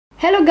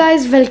Hello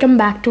guys, welcome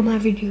back to my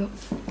video.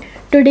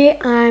 Today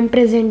I am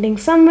presenting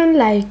Someone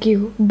Like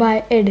You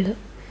by Adele.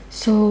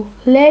 So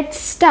let's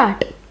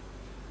start.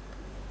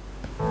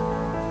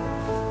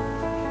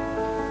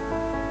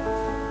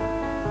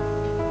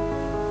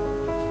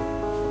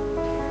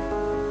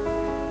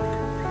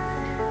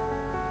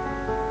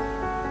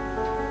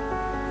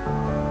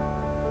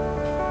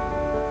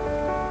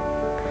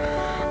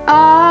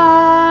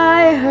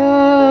 I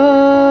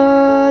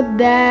heard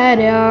that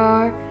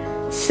you're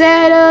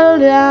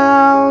settled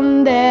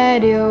down,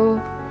 that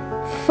you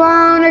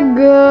found a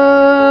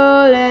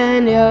girl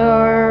and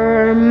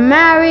you're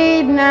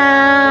married now.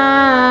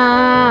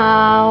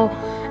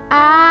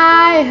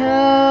 I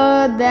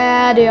heard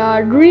that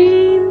your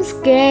dreams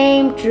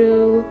came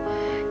true.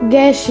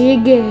 Guess she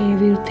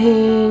gave you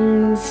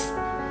things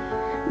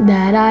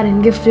that I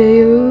didn't give to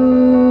you.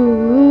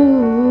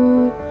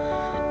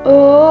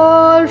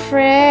 Old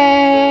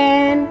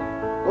friend,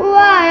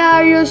 why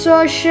are you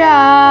so shy?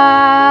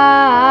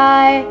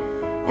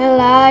 I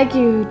like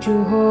you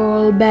to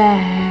hold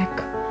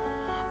back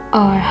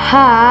or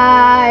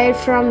hide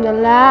from the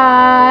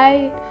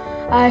light.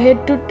 I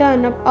hate to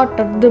turn up out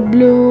of the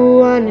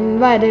blue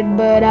uninvited,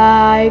 but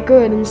I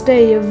couldn't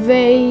stay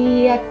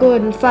away. I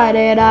couldn't fight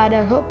it. I'd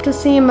hope to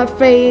see my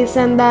face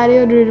and that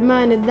you'd be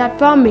reminded that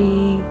for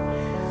me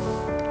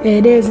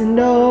it isn't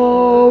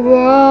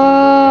over.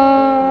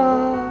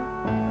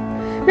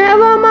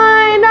 Never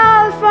mind,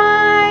 I'll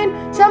find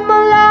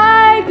someone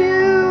like you.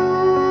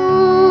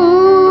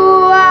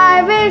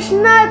 I wish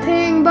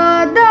nothing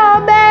but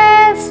the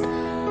best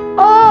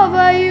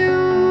over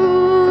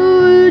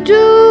you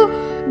too.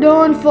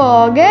 Don't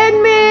forget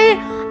me,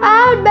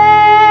 I'll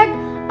beg,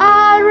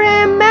 I'll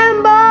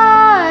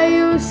remember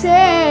you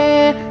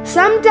say.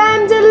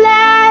 Sometimes it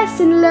lasts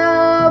in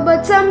love,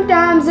 but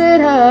sometimes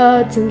it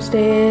hurts instead.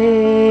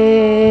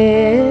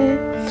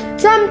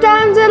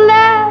 Sometimes it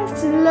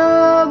lasts in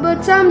love,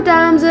 but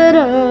sometimes it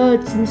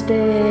hurts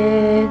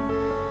instead.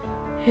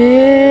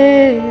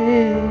 Hey,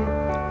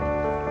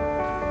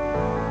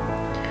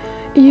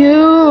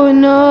 you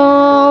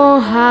know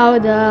how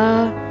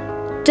the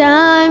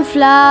time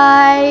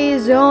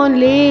flies.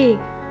 Only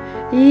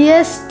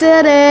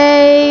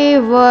yesterday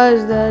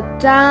was the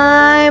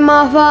time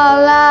of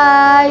our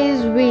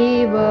lives.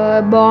 We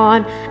were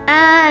born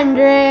and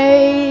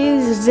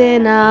raised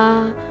in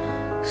a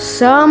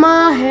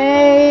summer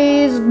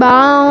haze,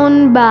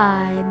 bound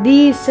by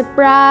the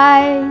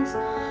surprise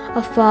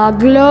of our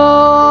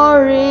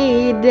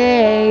glory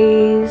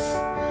days.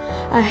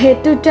 I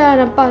hate to turn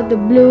up out the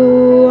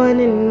blue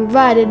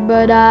uninvited,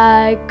 but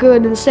I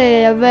couldn't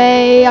stay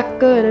away. I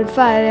couldn't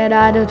fight it.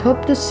 I would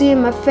hope to see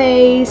my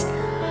face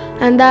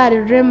and that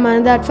it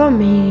remind that for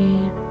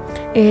me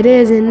it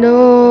isn't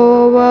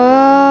over.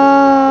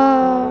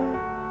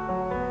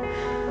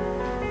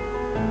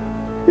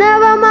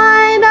 Never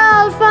mind,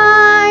 I'll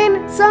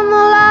find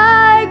someone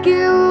like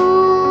you.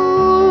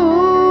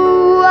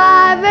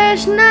 I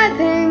wish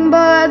nothing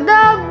but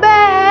the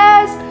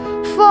best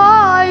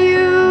for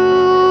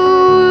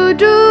you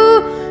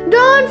too.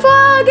 Don't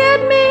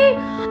forget me,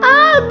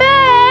 I'll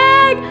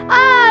beg,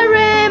 I'll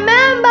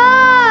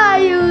remember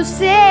you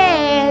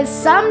say.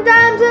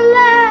 Sometimes it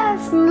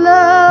lasts in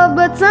love,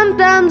 but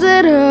sometimes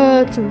it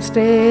hurts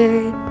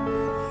instead.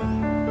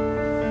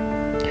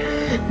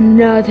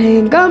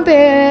 Nothing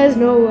compares,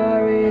 no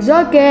worries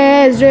or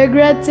cares,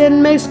 regrets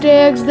and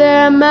mistakes,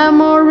 their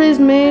memories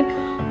made.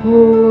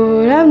 Who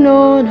would have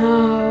known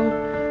how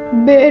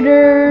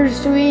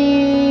bittersweet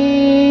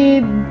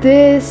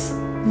this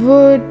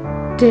would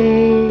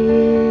taste?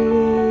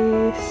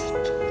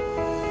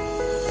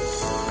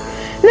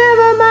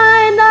 Never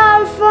mind,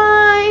 I'll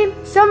find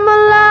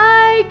someone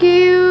like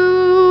you.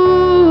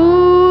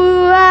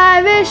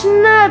 I wish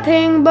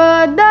nothing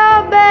but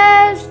the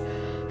best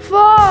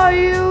for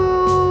you.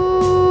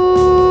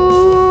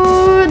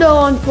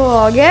 Don't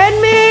forget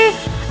me,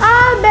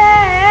 I'll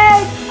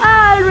beg,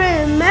 I'll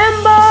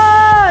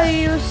remember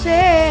you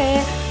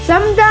say.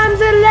 Sometimes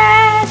it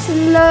lasts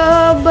in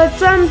love, but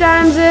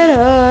sometimes it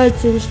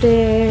hurts instead.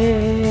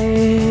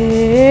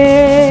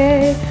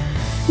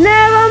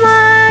 Never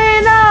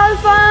mind, I'll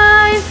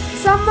find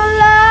someone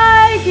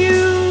like you.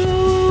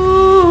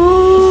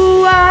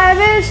 I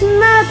wish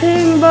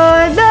nothing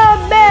but the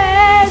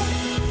best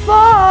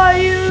for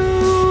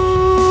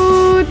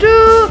you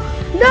too.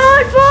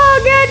 Don't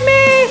forget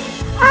me,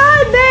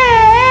 I'll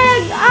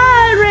beg,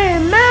 I'll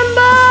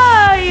remember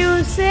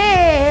you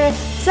say.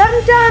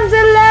 Sometimes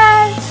it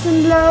lasts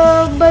in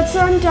love, but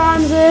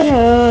sometimes it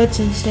hurts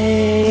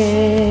instead.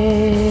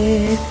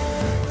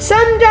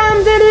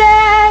 Sometimes it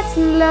lasts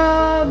in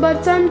love,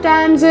 but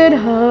sometimes it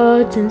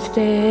hurts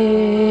instead.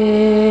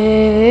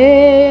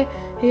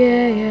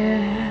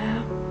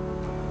 Yeah.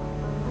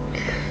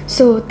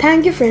 So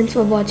thank you friends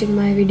for watching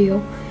my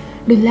video.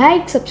 Do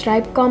like,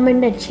 subscribe,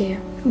 comment and share.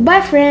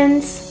 Bye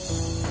friends.